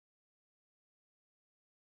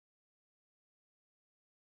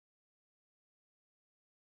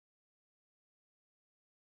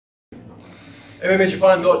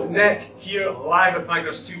MMAJapan.net, here live at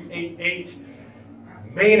Pancrase 288.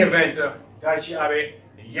 Main eventer, Daichi Abe,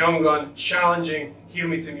 the young gun, challenging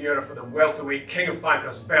Hiromitsu Miura for the welterweight King of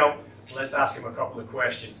Pancrase Belt. Let's ask him a couple of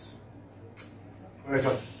questions. お願いし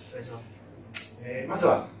ます。まず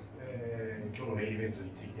は、今日のメインイベントに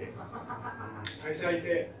ついて、対戦相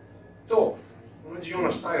手と同じよう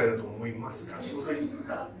なスタイルだと思いますが、それ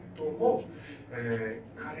とも、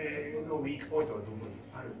彼のウィークポイントはどこに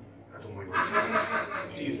あるかと思いますか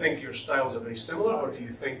Do you think your styles are very similar, or do you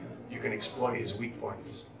think you can exploit his weak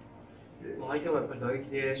points? 相手はやっぱり打撃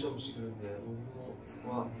で勝負してくるんで、僕もそ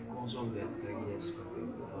こはコントロールで打撃でしっかりや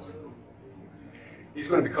ます。He's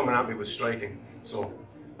going to be coming at me with striking, so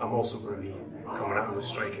I'm also going to be coming at him with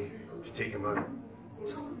striking to take him out.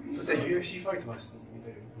 そして UFC ファイトマス見て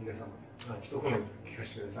る皆様、一コメント聞か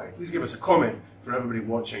せてください。Please give us a comment for everybody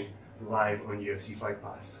watching live on UFC Fight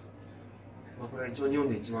Pass. これは一番日本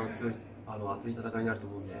で一番熱い戦いになると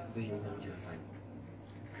思うんで、ぜひみんな見てください。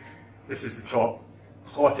This is the top,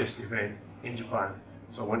 hottest event in Japan,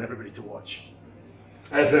 so I want everybody to watch.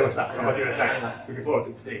 ありがとうございました。頑張ってください。Looking forward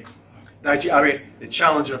to today. Daichi Abe, the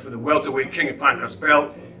challenger for the welterweight King of Pancrase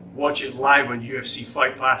Belt. Watch it live on UFC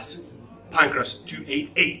Fight Pass. Pancrase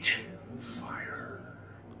 288.